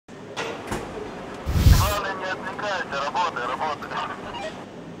The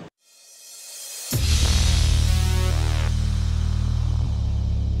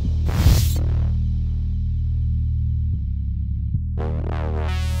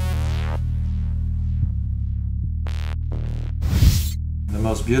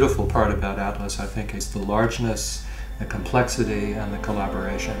most beautiful part about Atlas, I think, is the largeness, the complexity, and the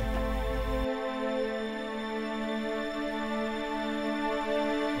collaboration.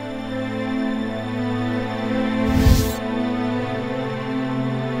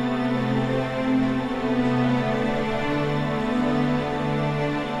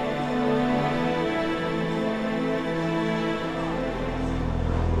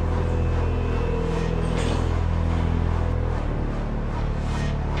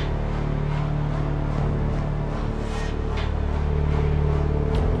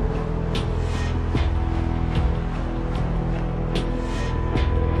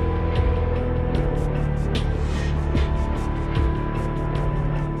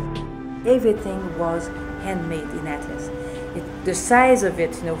 Everything was handmade in Atlas. The size of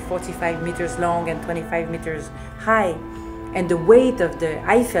it, 45 meters long and 25 meters high, and the weight of the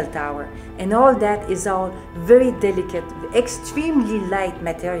Eiffel Tower, and all that is all very delicate, extremely light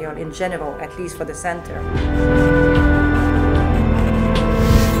material in general, at least for the center.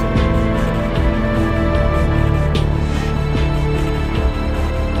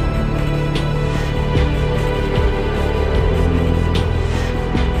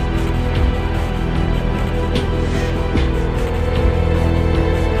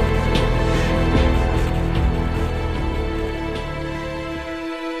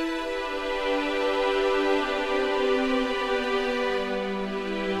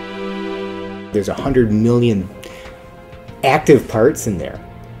 There's 100 million active parts in there,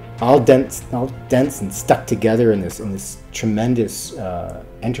 all dense and stuck together in this tremendous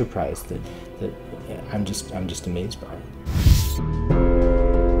enterprise that I'm just amazed by.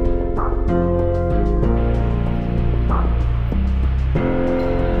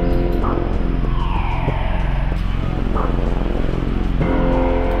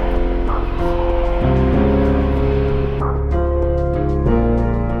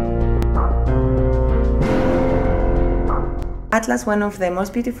 Atlas, one of the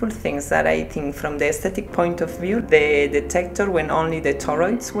most beautiful things that I think from the aesthetic point of view, the detector when only the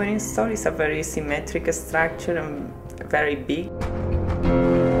toroids were installed is a very symmetric structure and very big.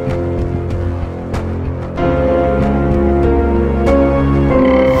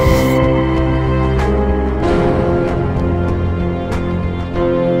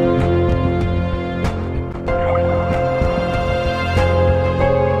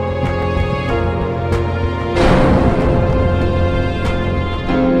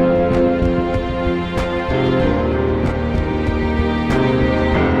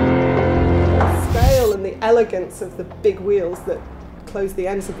 Elegance of the big wheels that close the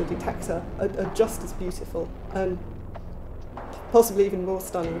ends of the detector are just as beautiful and possibly even more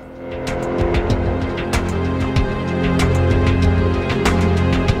stunning.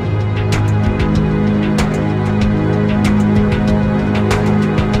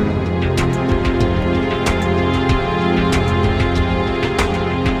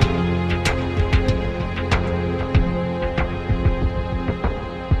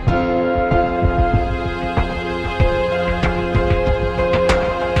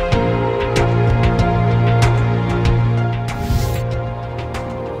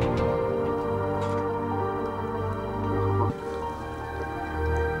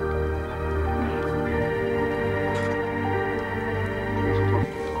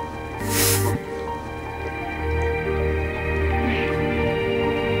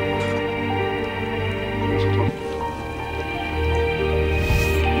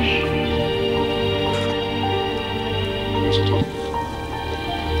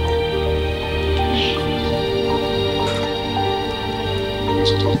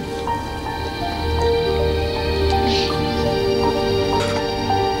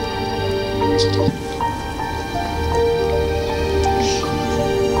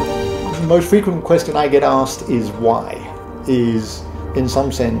 The most frequent question I get asked is why, is in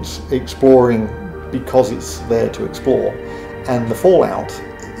some sense exploring because it's there to explore, and the fallout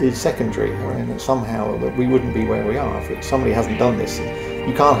is secondary. I mean, somehow that we wouldn't be where we are if somebody hasn't done this.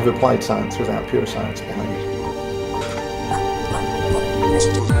 You can't have applied science without pure science behind it.